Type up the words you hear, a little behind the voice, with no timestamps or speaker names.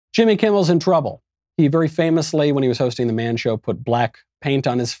Jimmy Kimmel's in trouble. He very famously, when he was hosting The Man Show, put black paint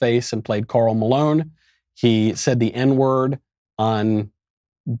on his face and played Karl Malone. He said the N-word on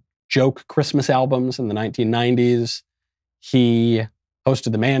joke Christmas albums in the 1990s. He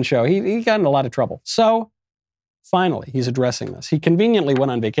hosted The Man Show. He got in a lot of trouble. So finally, he's addressing this. He conveniently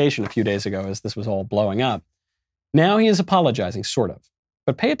went on vacation a few days ago as this was all blowing up. Now he is apologizing, sort of.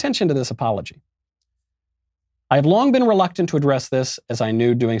 But pay attention to this apology. I have long been reluctant to address this, as I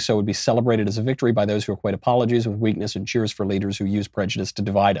knew doing so would be celebrated as a victory by those who equate apologies with weakness and cheers for leaders who use prejudice to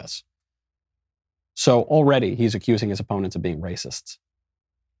divide us. So already he's accusing his opponents of being racists.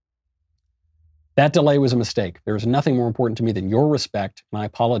 That delay was a mistake. There is nothing more important to me than your respect, and I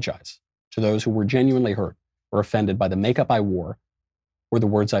apologize to those who were genuinely hurt or offended by the makeup I wore or the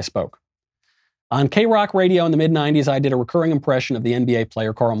words I spoke. On K-Rock radio in the mid-90s, I did a recurring impression of the NBA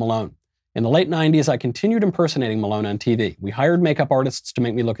player Karl Malone. In the late 90s, I continued impersonating Malone on TV. We hired makeup artists to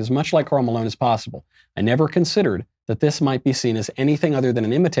make me look as much like Karl Malone as possible. I never considered that this might be seen as anything other than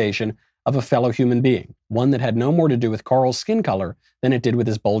an imitation of a fellow human being, one that had no more to do with Karl's skin color than it did with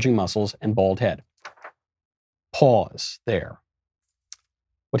his bulging muscles and bald head. Pause there.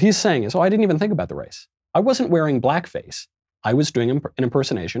 What he's saying is, I didn't even think about the race. I wasn't wearing blackface. I was doing an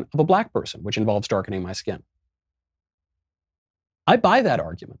impersonation of a black person, which involves darkening my skin. I buy that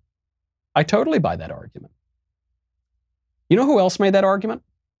argument. I totally buy that argument. You know who else made that argument?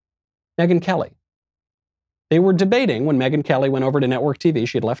 Megyn Kelly. They were debating when Megyn Kelly went over to network TV.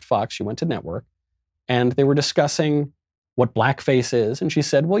 She had left Fox. She went to network. And they were discussing what blackface is. And she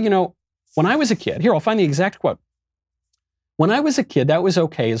said, well, you know, when I was a kid, here, I'll find the exact quote. When I was a kid, that was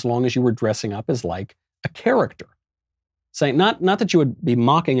okay as long as you were dressing up as like a character. Saying, not that you would be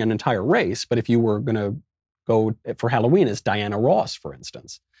mocking an entire race, but if you were going to go for Halloween as Diana Ross, for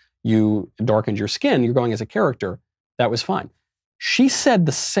instance, you darkened your skin, you're going as a character, that was fine. She said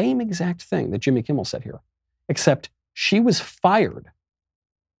the same exact thing that Jimmy Kimmel said here, except she was fired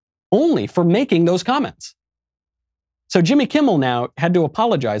only for making those comments. So Jimmy Kimmel now had to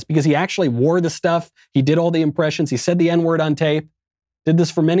apologize because he actually wore the stuff, he did all the impressions, he said the N-word on tape, did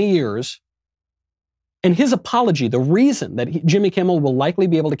this for many years. And his apology, the reason that Jimmy Kimmel will likely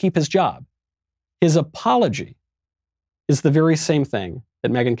be able to keep his job, his apology is the very same thing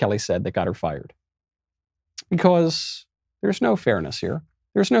that Megyn Kelly said that got her fired. Because there's no fairness here.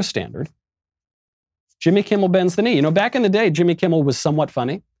 There's no standard. Jimmy Kimmel bends the knee. You know, back in the day, Jimmy Kimmel was somewhat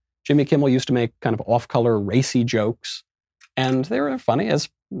funny. Jimmy Kimmel used to make kind of off-color, racy jokes. And they were funny, as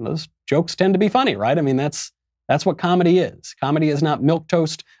those jokes tend to be funny, right? I mean, that's what comedy is. Comedy is not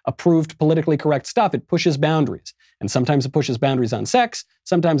milquetoast approved politically correct stuff. It pushes boundaries. And sometimes it pushes boundaries on sex.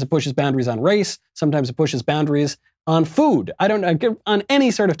 Sometimes it pushes boundaries on race. Sometimes it pushes boundaries on food. I don't know, on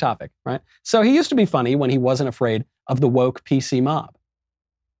any sort of topic, right? So he used to be funny when he wasn't afraid of the woke PC mob.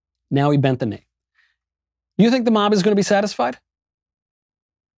 Now he bent the knee. Do you think the mob is going to be satisfied?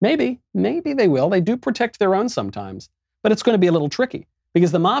 Maybe they will. They do protect their own sometimes, but it's going to be a little tricky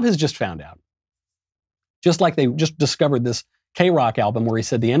because the mob has just found out. Just like they just discovered this K-Rock album where he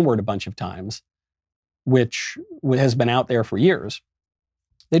said the N-word a bunch of times, which has been out there for years.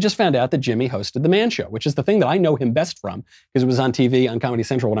 They just found out that Jimmy hosted The Man Show, which is the thing that I know him best from because it was on TV on Comedy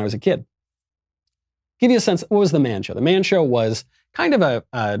Central when I was a kid. Give you a sense, what was The Man Show? The Man Show was kind of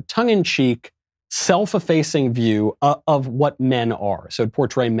a tongue-in-cheek, self-effacing view of what men are. So it'd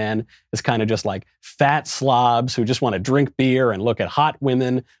portray men as kind of just like fat slobs who just want to drink beer and look at hot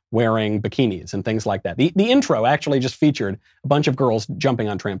women wearing bikinis and things like that. The intro actually just featured a bunch of girls jumping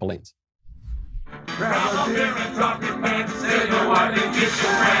on trampolines. Grab a beer and drop your pants, say your wife and kiss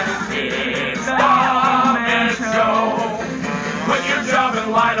your friends. It's the Man Show. Quit your job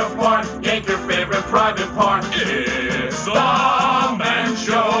and light a blunt, yank your favorite private part. It's the Man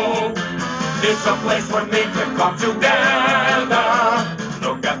Show. It's a place where men can come together.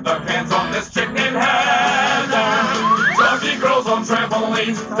 Look at the hands on this chick named Heather. Druggy girls on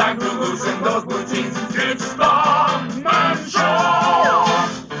trampolines, time to loosen those blue jeans. It's the Man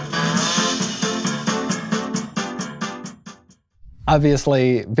Show.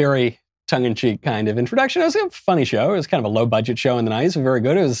 Obviously, very tongue-in-cheek kind of introduction. It was a funny show. It was kind of a low-budget show in the 90s. Very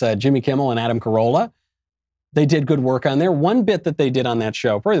good. It was Jimmy Kimmel and Adam Carolla. They did good work on there. One bit that they did on that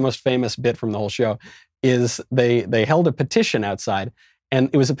show, probably the most famous bit from the whole show, is they held a petition outside, and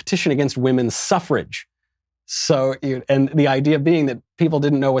it was a petition against women's suffrage. So, and the idea being that people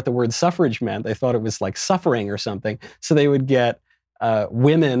didn't know what the word suffrage meant. They thought it was like suffering or something. So they would get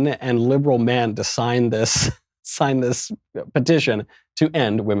women and liberal men to sign this petition to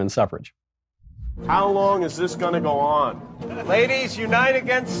end women's suffrage. How long is this going to go on? Ladies, unite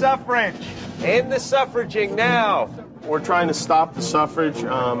against suffrage. End the suffraging now. We're trying to stop the suffrage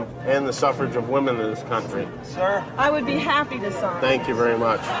and the suffrage of women in this country. Sir? I would be happy to sign. Thank you very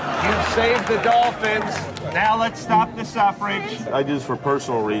much. You've saved the dolphins. Now let's stop the suffrage. I do this for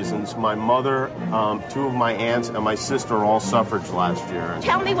personal reasons. My mother, two of my aunts, and my sister all suffrage last year.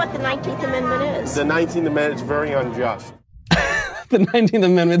 Tell me what the 19th Amendment is. The 19th Amendment is very unjust. The 19th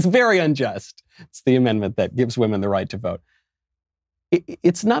Amendment is very unjust. It's the amendment that gives women the right to vote.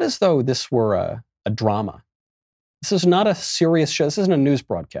 It's not as though this were a drama. This is not a serious show. This isn't a news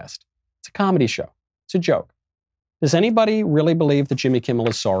broadcast. It's a comedy show. It's a joke. Does anybody really believe that Jimmy Kimmel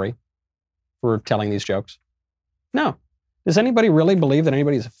is sorry for telling these jokes? No. Does anybody really believe that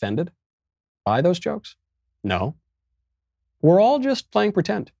anybody's offended by those jokes? No. We're all just playing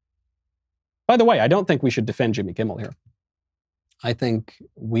pretend. By the way, I don't think we should defend Jimmy Kimmel here. I think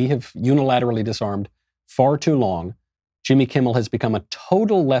we have unilaterally disarmed far too long. Jimmy Kimmel has become a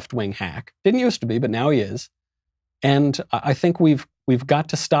total left-wing hack. Didn't used to be, but now he is. And I think we've got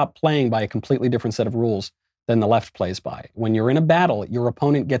to stop playing by a completely different set of rules than the left plays by. When you're in a battle, your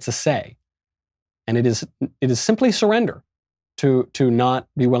opponent gets a say. And it is simply surrender to not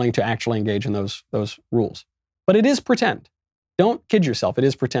be willing to actually engage in those rules. But it is pretend. Don't kid yourself. It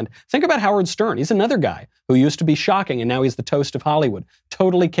is pretend. Think about Howard Stern. He's another guy who used to be shocking, and now he's the toast of Hollywood.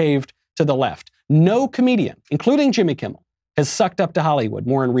 Totally caved to the left. No comedian, including Jimmy Kimmel, has sucked up to Hollywood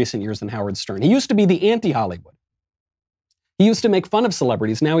more in recent years than Howard Stern. He used to be the anti-Hollywood. He used to make fun of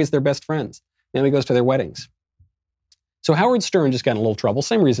celebrities. Now he's their best friends. Now he goes to their weddings. So Howard Stern just got in a little trouble.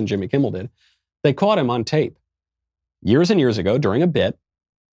 Same reason Jimmy Kimmel did. They caught him on tape years and years ago during a bit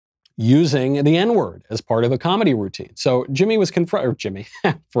using the N-word as part of a comedy routine. So Jimmy was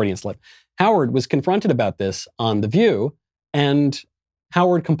Freudian slip. Howard was confronted about this on The View, and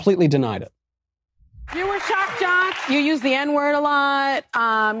Howard completely denied it. You were shocked, John. You used the N-word a lot.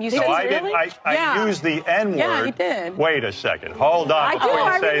 You said, I really? didn't. I used the N-word. Yeah, you did. Wait a second. Hold on I before do. you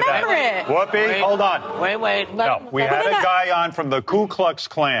I say remember that. it. Whoopi, hold on. Wait. No, we had a guy on from the Ku Klux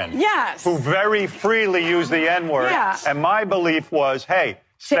Klan. Yes. Who very freely used the N-word. Yeah. And my belief was, hey,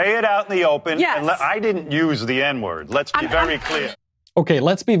 say it out in the open. Yes. And I didn't use the N-word. Let's be very clear. Okay,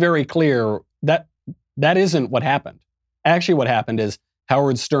 let's be very clear. That isn't what happened. Actually, what happened is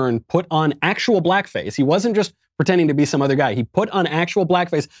Howard Stern put on actual blackface. He wasn't just pretending to be some other guy. He put on actual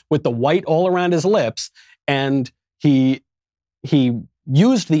blackface with the white all around his lips, and he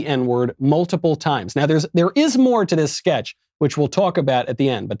used the N-word multiple times. Now, there is more to this sketch, which we'll talk about at the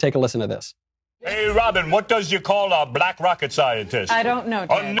end, but take a listen to this. Hey, Robin, what does you call a black rocket scientist? I don't know,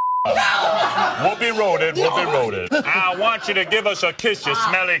 Ted. Whoopi wrote it. I want you to give us a kiss, you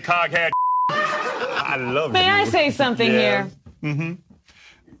smelly coghead. I love you. May I say something here? Mm-hmm.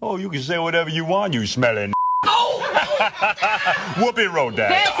 Oh, you can say whatever you want, you smelly Whoopi wrote that.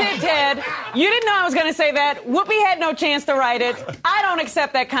 That's it, Ted. You didn't know I was going to say that. Whoopi had no chance to write it. I don't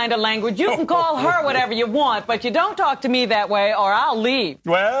accept that kind of language. You can call her whatever you want, but you don't talk to me that way or I'll leave.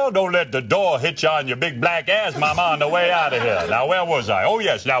 Well, don't let the door hit you on your big black ass, Mama, on the way out of here. Now, where was I? Oh,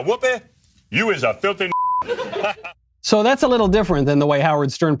 yes. Now, Whoopi, you is a filthy So that's a little different than the way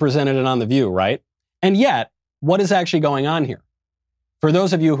Howard Stern presented it on The View, right? And yet, what is actually going on here? For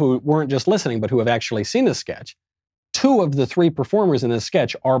those of you who weren't just listening, but who have actually seen this sketch, 2 of the 3 performers in this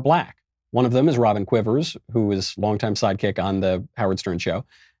sketch are black. One of them is Robin Quivers, who is longtime sidekick on the Howard Stern show.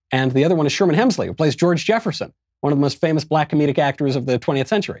 And the other one is Sherman Hemsley, who plays George Jefferson, one of the most famous black comedic actors of the 20th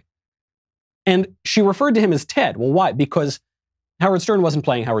century. And she referred to him as Ted. Well, why? Because Howard Stern wasn't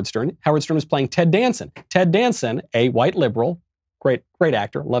playing Howard Stern. Howard Stern was playing Ted Danson. Ted Danson, a white liberal, great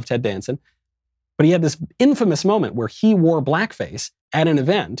actor, love Ted Danson. But he had this infamous moment where he wore blackface at an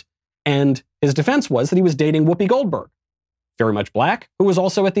event, and his defense was that he was dating Whoopi Goldberg, very much black, who was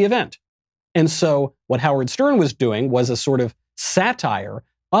also at the event. And so what Howard Stern was doing was a sort of satire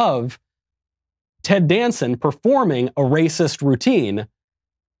of Ted Danson performing a racist routine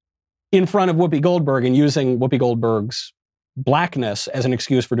in front of Whoopi Goldberg and using Whoopi Goldberg's blackness as an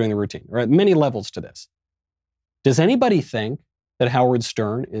excuse for doing the routine. There are many levels to this. Does anybody think that Howard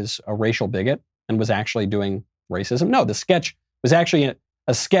Stern is a racial bigot and was actually doing racism? No, the sketch was actually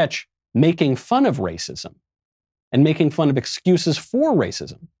a sketch making fun of racism and making fun of excuses for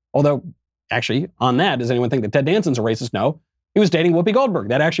racism. Although, actually, on that, does anyone think that Ted Danson's a racist? No, he was dating Whoopi Goldberg.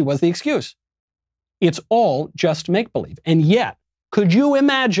 That actually was the excuse. It's all just make-believe. And yet, could you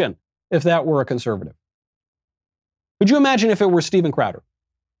imagine if that were a conservative? Could you imagine if it were Steven Crowder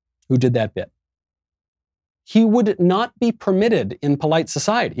who did that bit? He would not be permitted in polite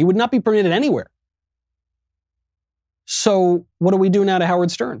society. He would not be permitted anywhere. So what do we do now to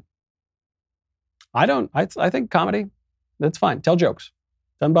Howard Stern? I don't. I think comedy, that's fine. Tell jokes.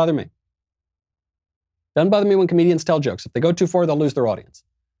 Doesn't bother me. Doesn't bother me when comedians tell jokes. If they go too far, they'll lose their audience.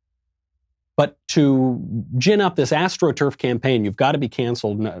 But to gin up this AstroTurf campaign, you've got to be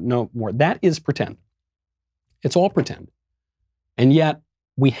canceled, no more. That is pretend. It's all pretend. And yet,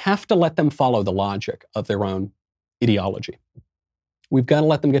 we have to let them follow the logic of their own ideology. We've got to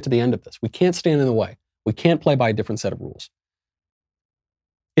let them get to the end of this. We can't stand in the way. We can't play by a different set of rules.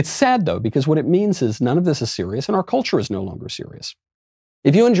 It's sad, though, because what it means is none of this is serious, and our culture is no longer serious.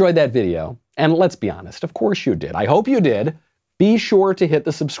 If you enjoyed that video, and let's be honest, of course you did. I hope you did. Be sure to hit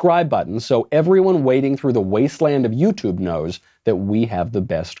the subscribe button so everyone wading through the wasteland of YouTube knows that we have the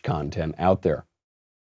best content out there.